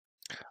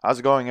How's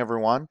it going,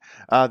 everyone?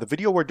 The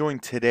video we're doing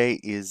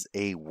today is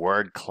a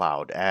word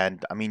cloud,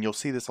 and I mean, you'll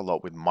see this a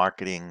lot with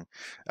marketing,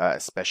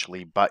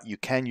 especially, but you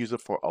can use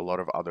it for a lot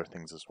of other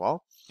things as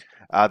well.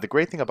 The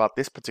great thing about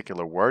this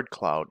particular word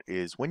cloud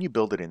is when you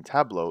build it in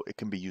Tableau, it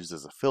can be used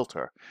as a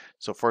filter.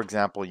 So, for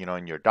example,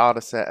 in your data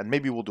set, and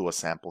maybe we'll do a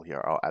sample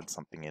here, I'll add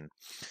something in.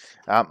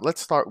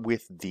 Let's start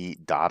with the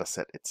data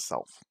set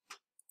itself.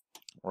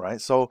 All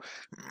right, so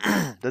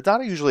the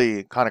data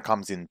usually kind of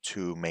comes in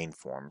two main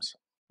forms.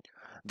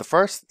 The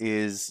first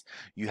is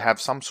you have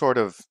some sort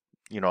of,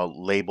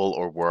 label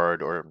or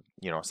word or,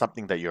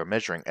 something that you're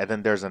measuring, and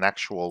then there's an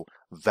actual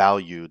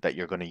value that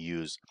you're going to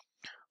use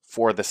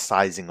for the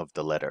sizing of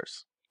the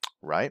letters,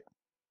 right?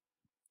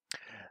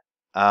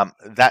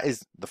 That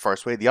is the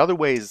first way. The other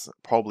way is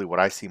probably what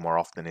I see more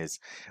often is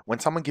when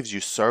someone gives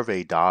you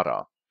survey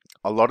data,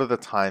 a lot of the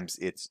times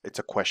it's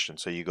a question.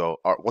 So you go,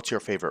 what's your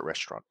favorite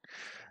restaurant,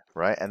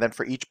 right? And then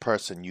for each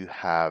person you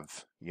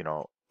have,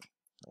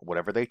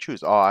 whatever they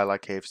choose. Oh, I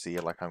like KFC,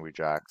 I like Hungry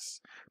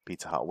Jack's,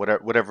 Pizza Hut,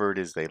 whatever it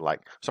is they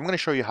like. So I'm going to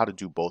show you how to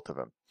do both of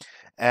them.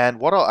 And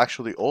what I'll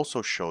actually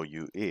also show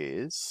you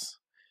is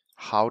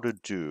how to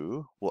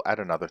do, we'll add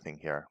another thing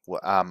here,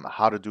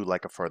 how to do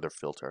like a further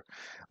filter.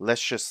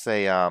 Let's just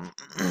say I'll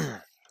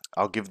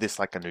give this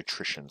like a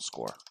nutrition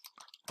score,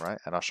 right?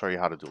 And I'll show you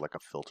how to do like a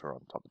filter on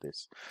top of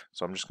this.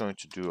 So I'm just going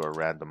to do a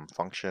random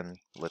function.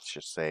 Let's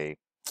just say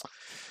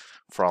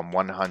from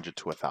 100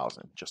 to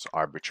 1,000, just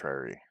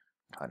arbitrary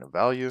kind of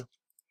value.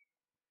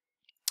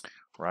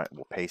 Right,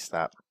 we'll paste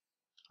that.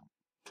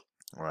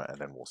 All right, and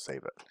then we'll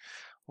save it.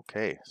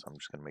 Okay, so I'm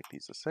just going to make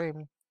these the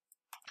same.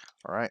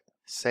 All right,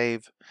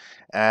 save.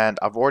 And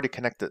I've already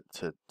connected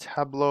to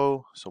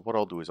Tableau. So what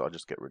I'll do is I'll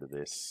just get rid of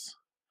this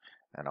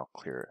and I'll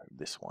clear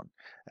this one.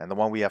 And the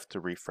one we have to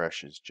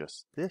refresh is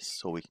just this,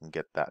 so we can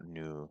get that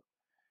new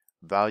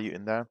value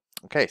in there.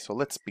 Okay, so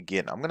let's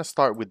begin. I'm going to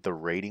start with the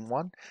rating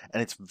one,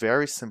 and it's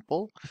very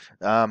simple.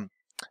 I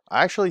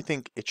actually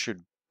think it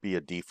should be a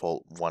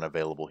default one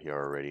available here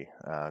already,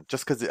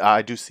 just because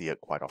I do see it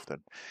quite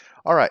often.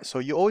 All right, so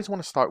you always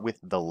want to start with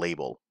the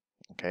label.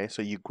 Okay,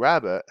 so you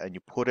grab it and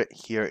you put it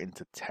here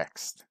into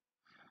text.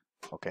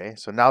 Okay,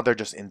 so now they're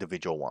just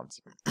individual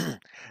ones.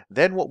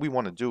 Then what we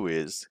want to do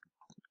is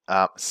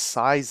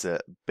size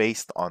it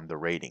based on the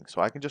rating.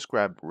 So I can just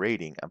grab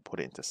rating and put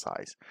it into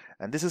size.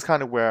 And this is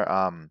kind of where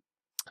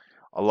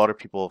a lot of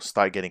people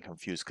start getting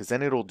confused, because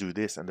then it'll do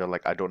this and they're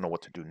like, I don't know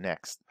what to do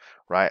next,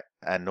 right?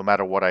 And no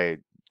matter what I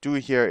do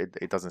here,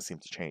 it doesn't seem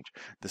to change.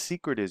 The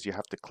secret is you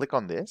have to click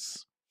on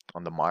this,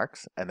 on the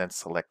marks, and then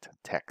select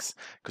text.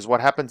 Because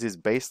what happens is,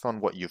 based on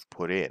what you've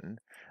put in,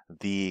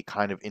 the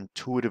kind of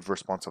intuitive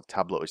response of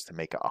Tableau is to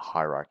make it a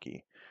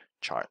hierarchy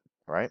chart,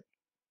 right?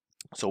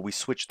 So we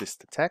switch this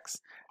to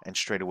text, and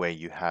straight away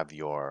you have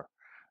your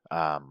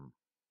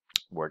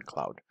word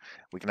cloud.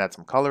 We can add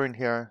some color in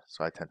here,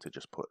 so I tend to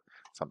just put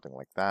something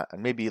like that,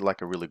 and maybe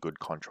like a really good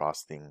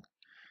contrasting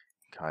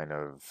kind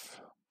of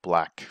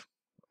black,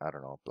 I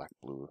don't know, black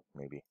blue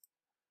maybe.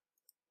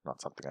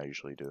 Not something I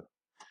usually do,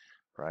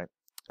 right?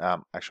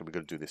 Actually, we're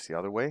going to do this the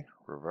other way,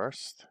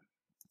 reversed,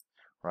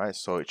 right?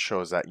 So it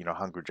shows that,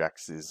 Hungry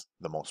Jack's is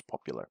the most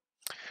popular.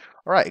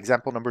 All right,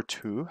 example number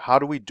 2, how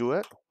do we do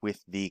it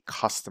with the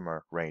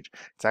customer range?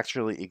 It's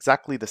actually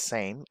exactly the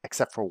same,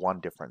 except for one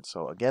difference.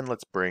 So again,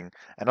 let's bring,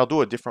 and I'll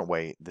do a different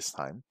way this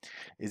time,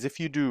 is if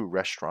you do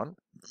restaurant,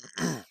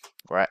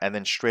 right, and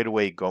then straight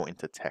away go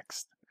into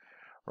text,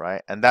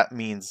 right? And that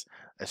means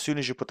as soon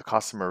as you put the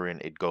customer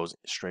in, it goes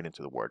straight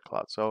into the word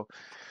cloud. So a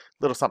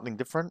little something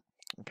different,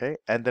 okay?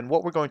 And then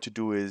what we're going to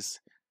do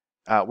is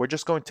we're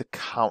just going to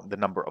count the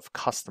number of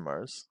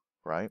customers,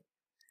 right?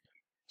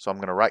 So I'm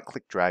going to right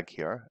click drag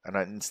here, and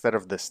instead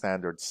of the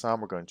standard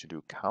sum, we're going to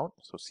do count,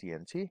 so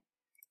CNT,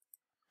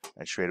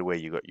 and straight away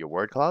you got your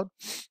word cloud,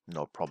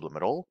 no problem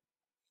at all.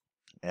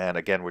 And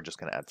again, we're just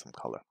going to add some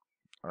color.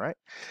 All right.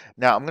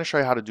 Now I'm going to show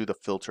you how to do the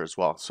filter as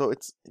well. So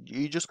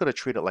you just got to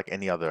treat it like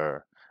any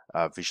other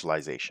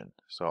visualization.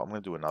 So I'm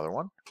going to do another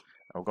one.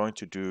 I'm going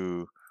to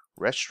do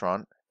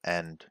restaurant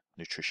and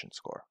nutrition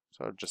score.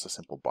 So just a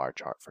simple bar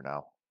chart for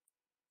now.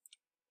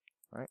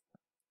 All right.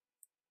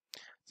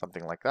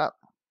 Something like that.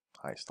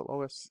 Highest to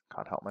lowest,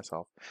 can't help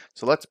myself.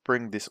 So let's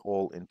bring this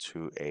all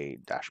into a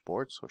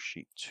dashboard. So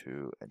sheet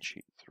 2 and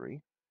sheet 3.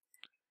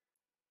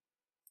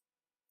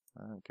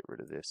 Get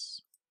rid of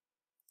this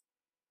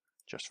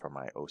just for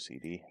my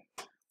OCD,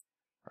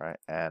 right?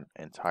 And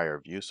entire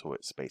view, so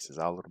it spaces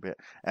out a little bit.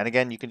 And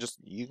again, you can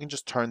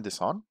just turn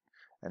this on,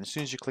 and as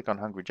soon as you click on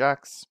Hungry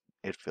Jack's,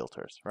 it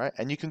filters, right?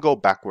 And you can go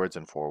backwards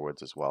and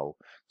forwards as well.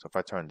 So if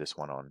I turn this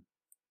one on,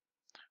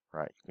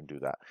 right, you can do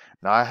that.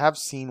 Now I have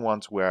seen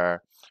ones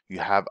where you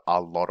have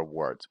a lot of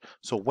words.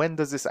 So when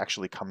does this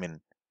actually come in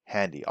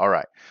handy? All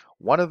right,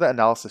 one of the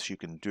analysis you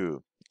can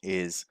do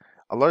is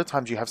a lot of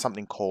times you have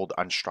something called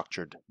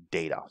unstructured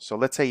data. So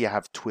let's say you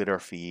have Twitter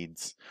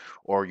feeds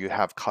or you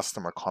have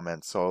customer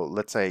comments. So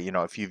let's say,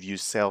 if you've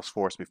used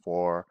Salesforce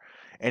before,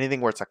 anything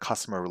where it's a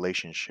customer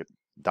relationship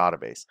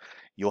database.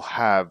 You'll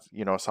have,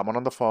 someone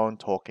on the phone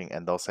talking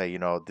and they'll say,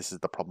 this is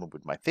the problem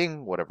with my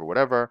thing, whatever,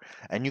 whatever.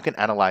 And you can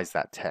analyze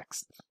that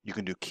text. You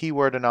can do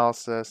keyword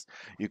analysis.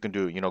 You can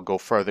do, go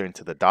further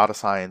into the data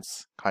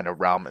science kind of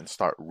realm and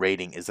start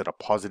rating. Is it a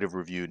positive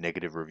review,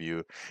 negative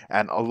review?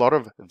 And a lot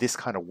of this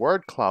kind of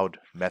word cloud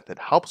method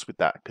helps with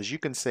that, because you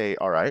can say,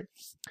 all right,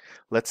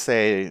 let's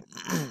say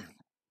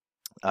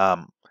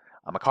um,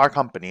 I'm a car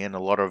company and a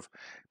lot of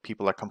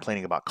people are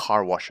complaining about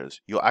car washes.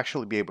 You'll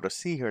actually be able to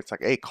see here, it's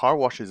like, hey, car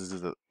washes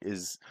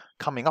is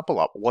coming up a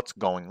lot. What's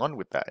going on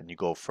with that? And you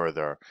go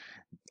further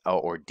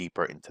or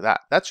deeper into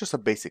that. That's just a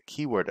basic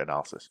keyword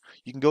analysis.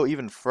 You can go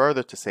even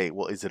further to say,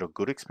 well, is it a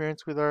good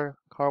experience with our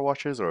car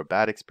washes or a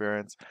bad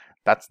experience?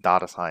 That's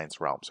data science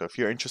realm. So if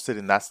you're interested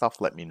in that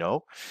stuff, let me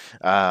know.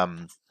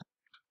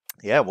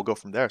 Yeah, we'll go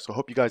from there. So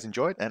hope you guys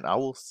enjoyed, and I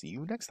will see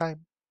you next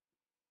time.